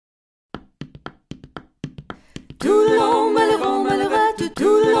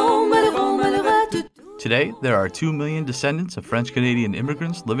Today, there are 2 million descendants of French-Canadian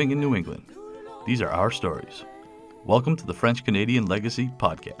immigrants living in New England. These are our stories. Welcome to the French-Canadian Legacy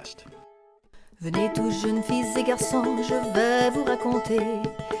Podcast. Venez tous jeunes filles et garçons, je vais vous raconter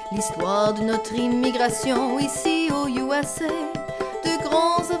l'histoire de notre immigration ici au USA, de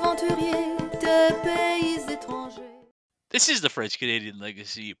grands aventuriers, de pays étrangers. This is the French-Canadian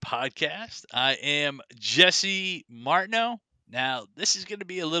Legacy Podcast. I am Jesse Martineau. Now, this is going to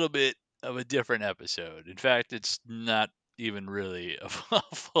be a little bit of a different episode. In fact, it's not even really a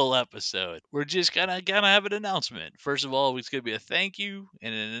full episode. We're just gonna have an announcement. First of all, it's gonna be a thank you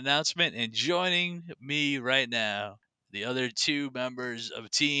and an announcement. And joining me right now, the other two members of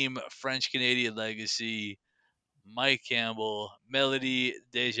Team French Canadian Legacy, Mike Campbell, Melody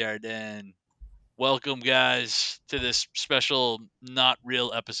Desjardins. Welcome, guys, to this special not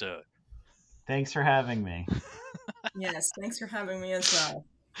real episode. Thanks for having me. Yes, thanks for having me as well.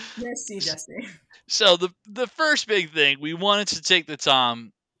 Merci, Jesse. So the first big thing, we wanted to take the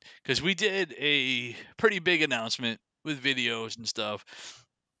time, because we did a pretty big announcement with videos and stuff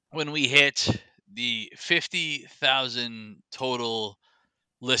when we hit the 50,000 total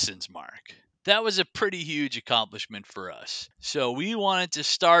listens mark. That was a pretty huge accomplishment for us. So we wanted to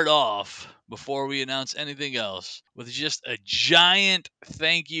start off, before we announce anything else, with just a giant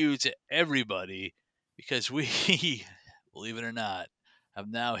thank you to everybody, because we, believe it or not, have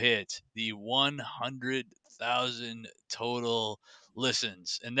now hit the 100,000 total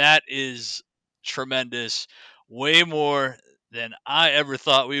listens. And that is tremendous. Way more than I ever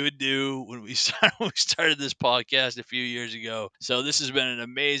thought we would do when we started this podcast a few years ago. So this has been an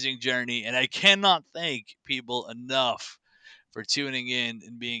amazing journey, and I cannot thank people enough for tuning in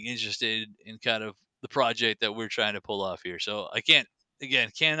and being interested in kind of the project that we're trying to pull off here. So I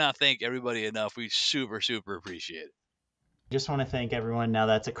cannot thank everybody enough. We super appreciate it. Just want to thank everyone now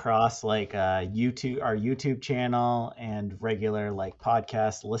that's across like YouTube, our YouTube channel, and regular like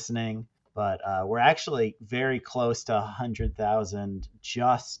podcast listening. But we're actually very close to 100,000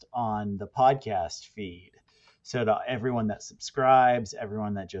 just on the podcast feed. So to everyone that subscribes,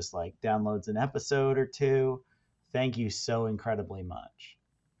 everyone that just like downloads an episode or two, thank you so incredibly much.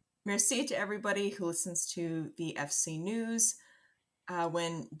 Merci to everybody who listens to the FC News.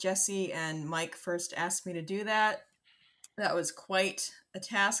 When Jesse and Mike first asked me to do that, that was quite a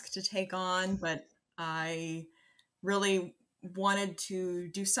task to take on, but I really wanted to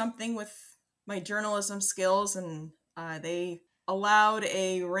do something with my journalism skills, and they allowed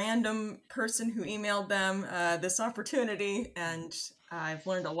a random person who emailed them this opportunity, and I've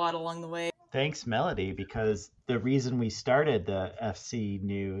learned a lot along the way. Thanks, Melody, because the reason we started the FC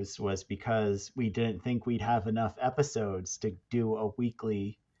News was because we didn't think we'd have enough episodes to do a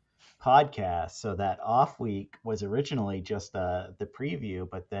weekly podcast. So that off week was originally just the preview,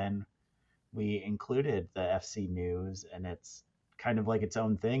 but then we included the FC News, and it's kind of like its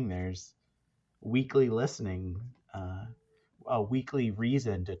own thing. There's weekly listening, a weekly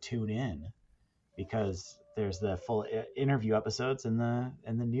reason to tune in, because there's the full interview episodes and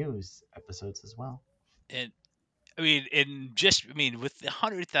the news episodes as well. And with the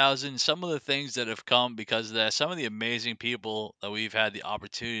 100,000, some of the things that have come because of that, some of the amazing people that we've had the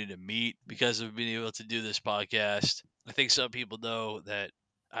opportunity to meet because of being able to do this podcast. I think some people know that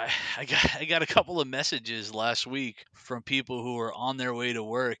I got a couple of messages last week from people who were on their way to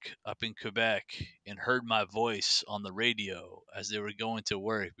work up in Quebec and heard my voice on the radio as they were going to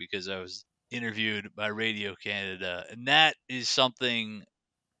work because I was interviewed by Radio Canada. And that is something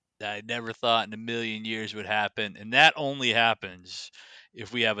that I never thought in a million years would happen. And that only happens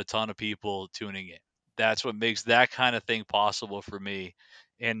if we have a ton of people tuning in. That's what makes that kind of thing possible for me.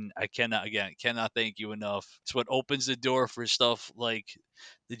 And I cannot thank you enough. It's what opens the door for stuff like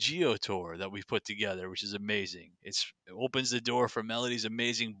the Geo Tour that we've put together, which is amazing. It opens the door for Melody's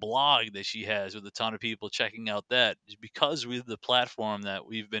amazing blog that she has with a ton of people checking out that. It's because we have the platform that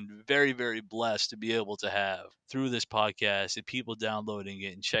we've been very, very blessed to be able to have through this podcast, and people downloading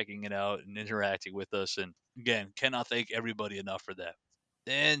it and checking it out and interacting with us. And again, cannot thank everybody enough for that.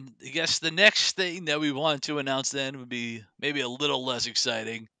 And I guess the next thing that we wanted to announce then would be maybe a little less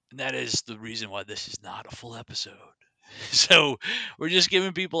exciting, and that is the reason why this is not a full episode. So we're just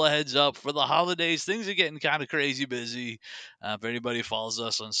giving people a heads up for the holidays. Things are getting kind of crazy busy. If anybody follows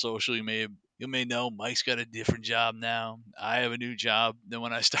us on social, you may know Mike's got a different job now. I have a new job than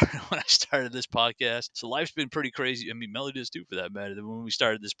when I started this podcast. So life's been pretty crazy. I mean, Melody does too, for that matter, than when we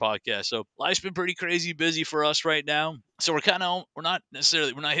started this podcast. So life's been pretty crazy busy for us right now. So we're not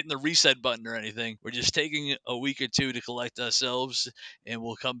hitting the reset button or anything. We're just taking a week or two to collect ourselves, and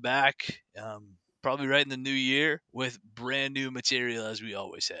we'll come back probably right in the new year with brand new material as we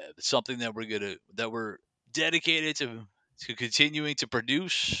always have. It's something that we're dedicated to continuing to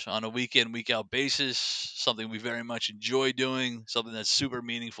produce on a week in, week out basis, something we very much enjoy doing, something that's super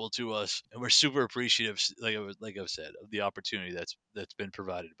meaningful to us, and we're super appreciative, like I've said, of the opportunity that's been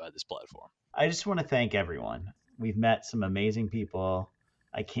provided by this platform. I just want to thank everyone. We've met some amazing people.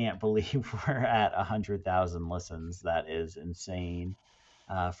 I can't believe we're at 100,000 listens. That is insane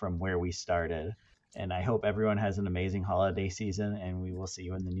from where we started. And I hope everyone has an amazing holiday season, and we will see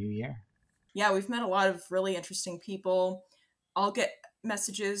you in the new year. Yeah, we've met a lot of really interesting people. I'll get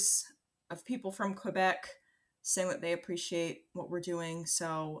messages of people from Quebec saying that they appreciate what we're doing.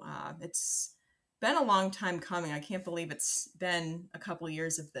 So it's been a long time coming. I can't believe it's been a couple of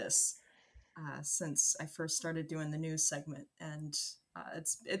years of this since I first started doing the news segment. And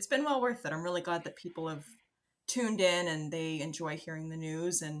it's been well worth it. I'm really glad that people have tuned in and they enjoy hearing the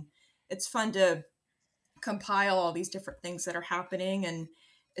news. And it's fun to compile all these different things that are happening. And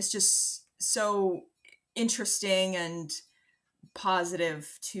it's just so interesting and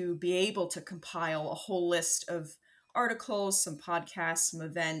positive to be able to compile a whole list of articles, some podcasts, some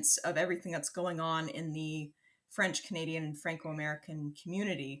events of everything that's going on in the French Canadian and Franco-American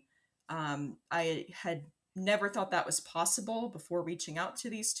community. I had never thought that was possible before reaching out to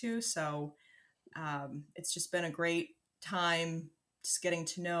these two. So it's just been a great time just getting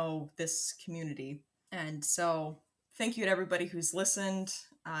to know this community. And so thank you to everybody who's listened.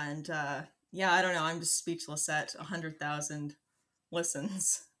 And yeah, I don't know. I'm just speechless at 100,000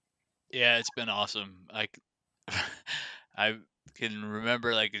 listens. Yeah, it's been awesome. I can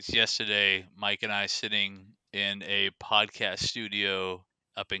remember like it's yesterday, Mike and I sitting in a podcast studio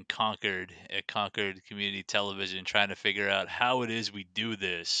up in Concord at Concord Community Television trying to figure out how it is we do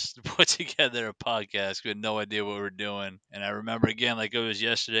this, to put together a podcast. We had no idea what we were doing. And I remember again, like it was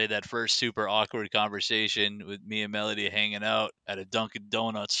yesterday, that first super awkward conversation with me and Melody hanging out at a Dunkin'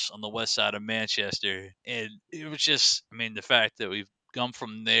 Donuts on the west side of Manchester. And it was just, I mean, the fact that we've come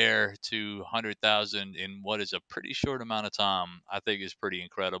from there to 100,000 in what is a pretty short amount of time, I think is pretty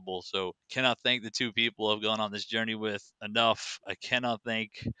incredible. So cannot thank the two people I've gone on this journey with enough. I cannot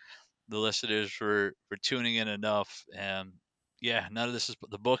thank the listeners for tuning in enough. And yeah, none of this is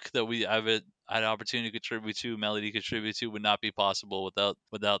the book that I've had an opportunity to contribute to, Melody contribute to, would not be possible without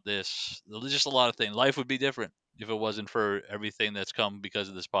this. There's just a lot of things. Life would be different if it wasn't for everything that's come because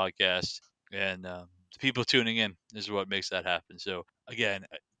of this podcast. And the people tuning in is what makes that happen. So again,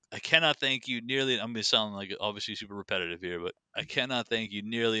 I cannot thank you nearly. I'm going to sound like obviously super repetitive here, but I cannot thank you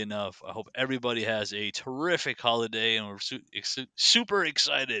nearly enough. I hope everybody has a terrific holiday, and we're super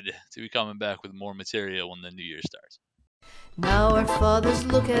excited to be coming back with more material when the new year starts. Now our fathers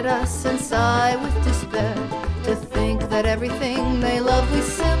look at us and sigh with despair, to think that everything they love we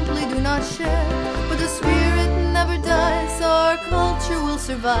simply do not share. But the spirit never dies, our culture will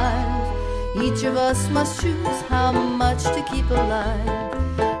survive. Each of us must choose how much to keep alive.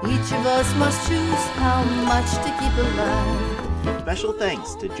 Each of us must choose how much to keep alive. Special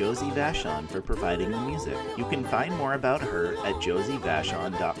thanks to Josie Vachon for providing the music. You can find more about her at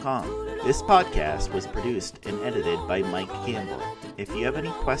josievachon.com. This podcast was produced and edited by Mike Campbell. If you have any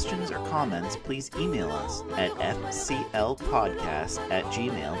questions or comments, please email us at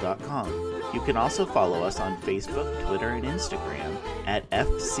fclpodcast@gmail.com. You can also follow us on Facebook, Twitter, and Instagram at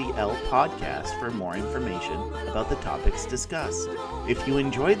FCL Podcast for more information about the topics discussed. If you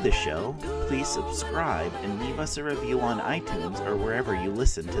enjoyed the show, please subscribe and leave us a review on iTunes or wherever you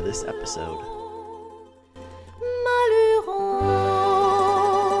listen to this episode.